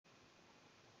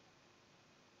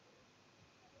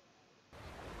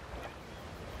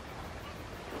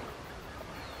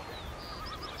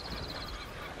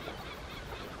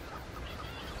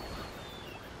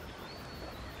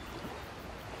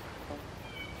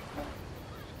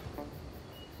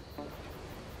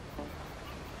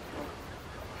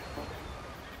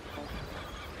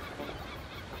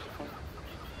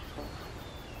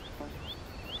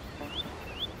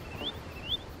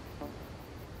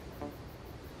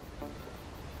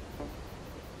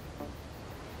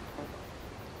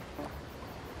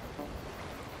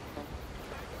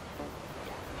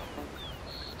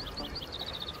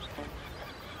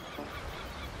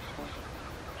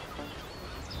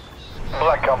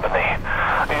Company.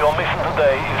 Your mission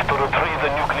today is to retrieve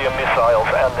the nuclear missiles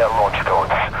and their launch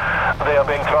codes. They are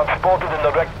being transported in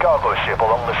the wrecked cargo ship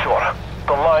along the shore.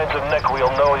 The Lions of Neck will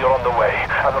know you're on the way,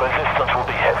 and the resistance will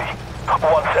be heavy.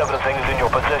 Once everything is in your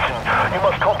possession, you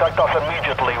must contact us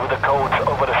immediately with the codes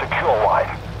over the secure line.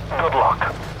 Good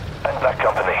luck. And Black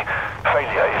Company,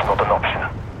 failure is not an option.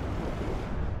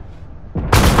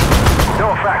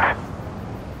 No effect.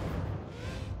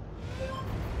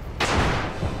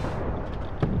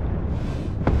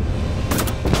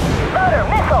 Loader,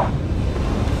 missile!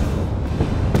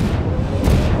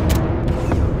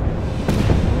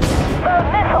 Load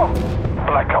missile!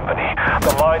 Black Company,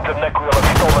 the Lions of Neck will have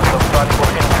stolen some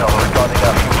valuable intel regarding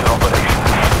our future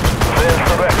operations. There's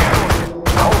the wreck.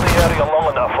 Hold the area long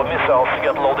enough for missiles to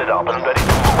get loaded up and ready to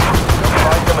move.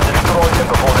 Find them and destroy them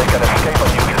before they can escape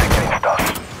and use it against us.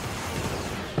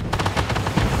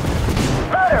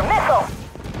 Loader, missile!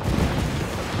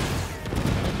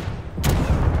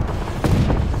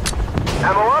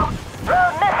 Ammo up?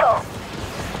 Road missile!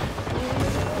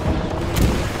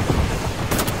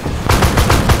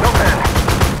 No pen.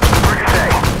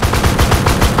 Ricochet.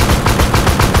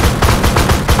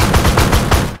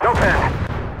 No pen.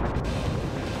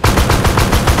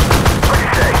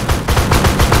 Ricochet.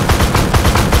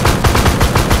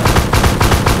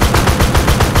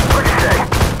 Ricochet.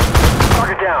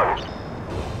 Target down.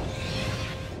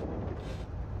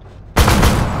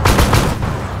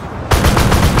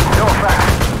 No effect.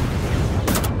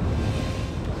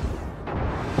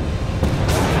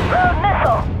 Road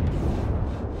missile!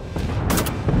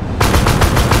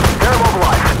 They're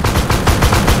mobilized.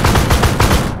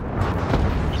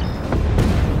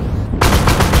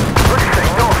 Ricochet,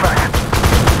 no effect.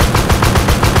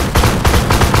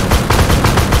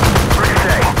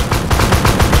 Ricochet.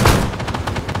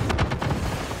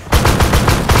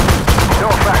 No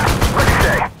effect.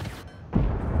 Ricochet.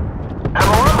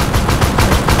 Ammo up?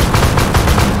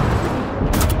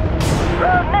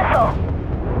 Road missile!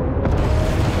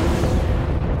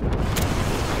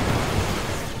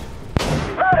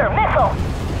 Loader, missile!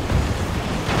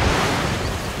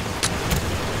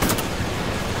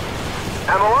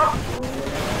 Ammo up?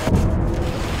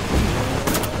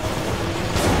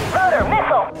 Loader,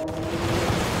 missile!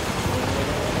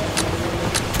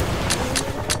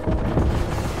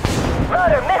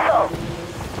 Loader, missile!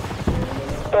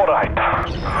 Alright.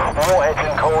 Warheads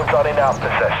and codes are in our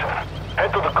possession.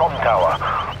 Head to the comm tower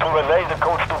to relay the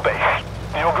codes to base.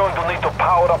 You're going to need to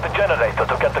power up the generator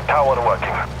to get the tower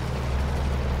working.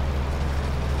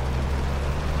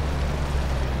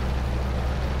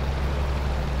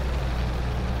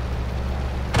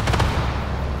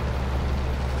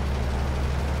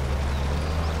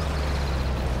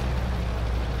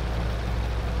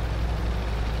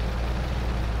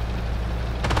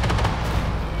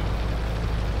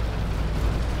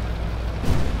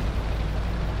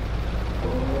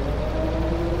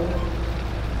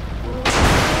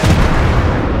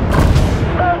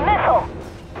 Load missile!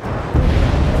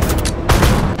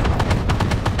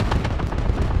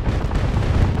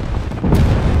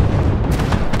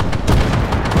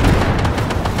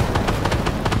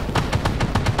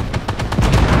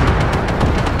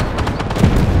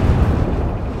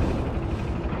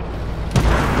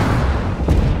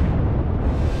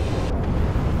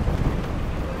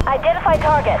 Identify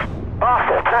target.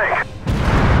 Hostile tank.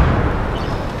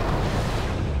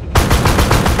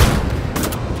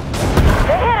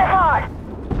 They hit us hard!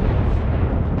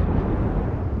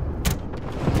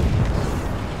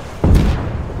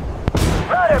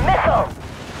 Loader, missile!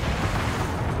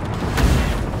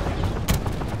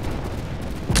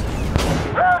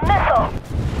 Road missile!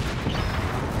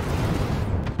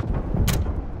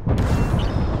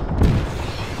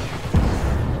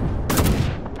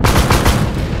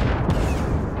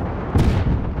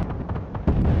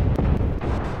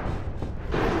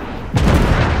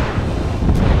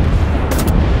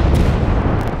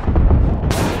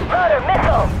 Loader,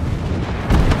 missile!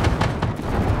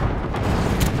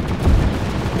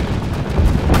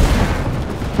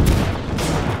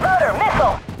 Loader,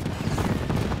 missile!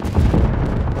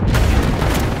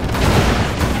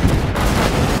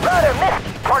 Loader, miss!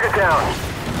 Target down.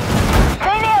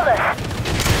 They nailed us!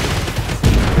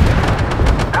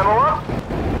 Ammo up?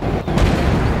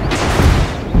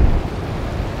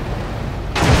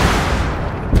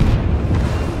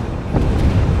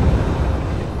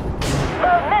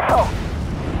 Load missile!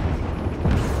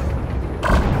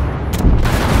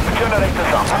 The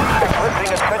generator's up.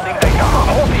 Encrypting and sending data.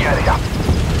 Hold the area.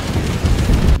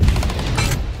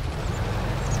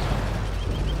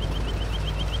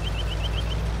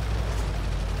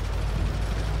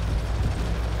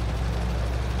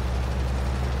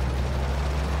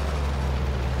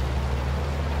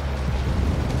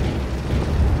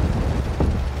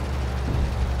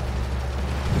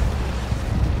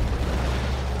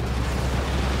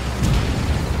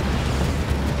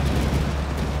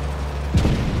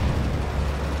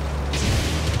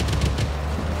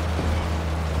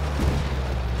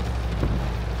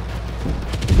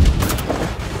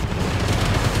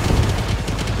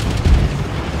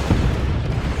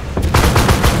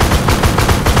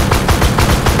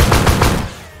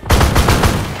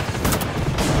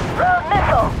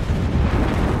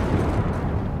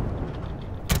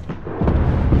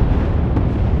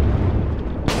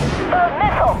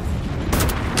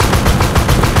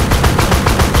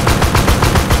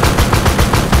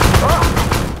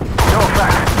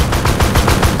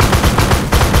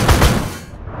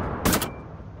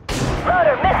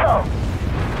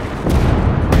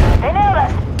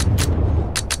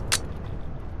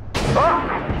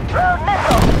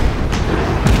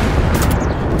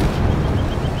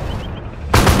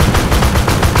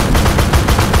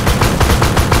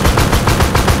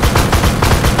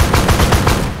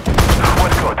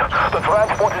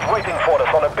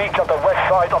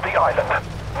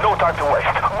 No time to waste.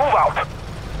 Move out!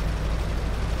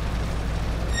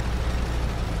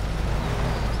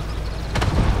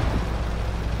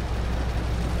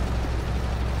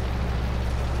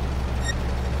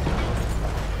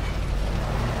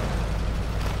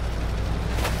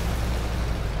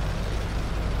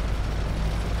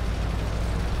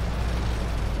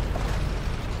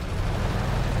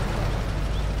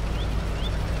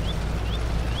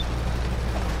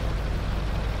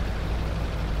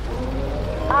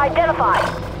 Identified.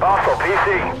 Hostile PC.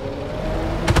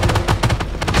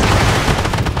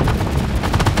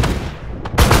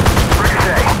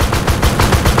 Ricochet.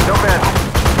 No men.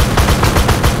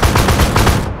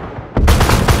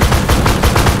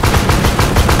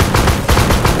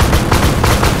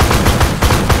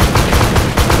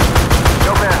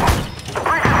 No men. The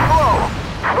breach is slow.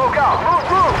 Smoke out.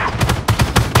 Move.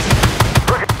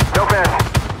 No men.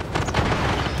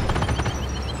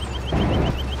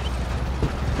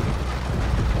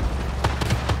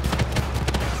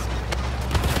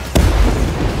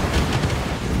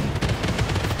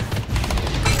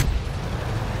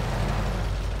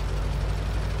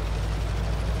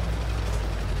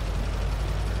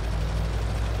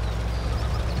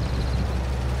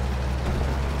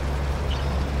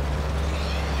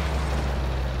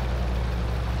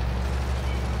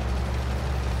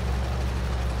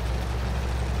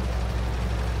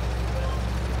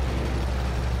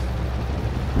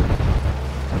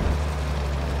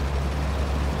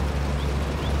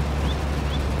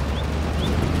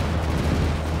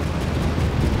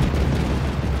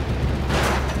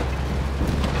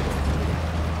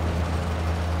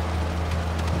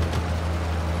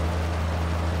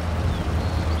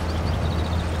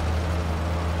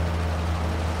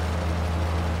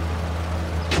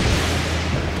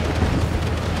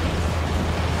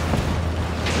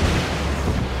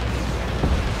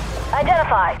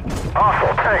 Identified.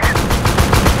 Hostile tank.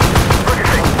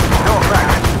 Ricochet. No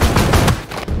effect.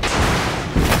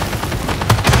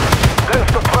 There's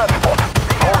the transport.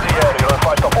 Hold the area and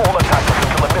fight off all attackers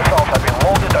until the missiles have been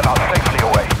loaded and are safely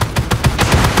away.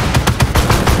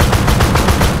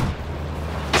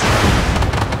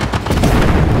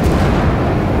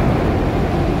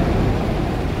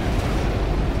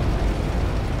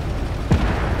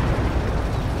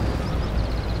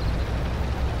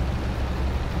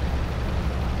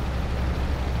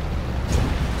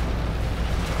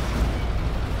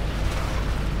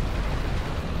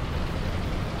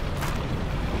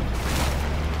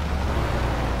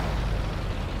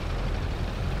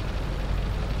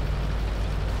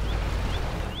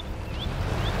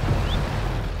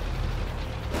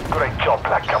 Great job,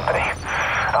 Black Company.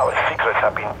 Our secrets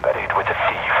have been buried with the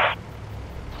thief.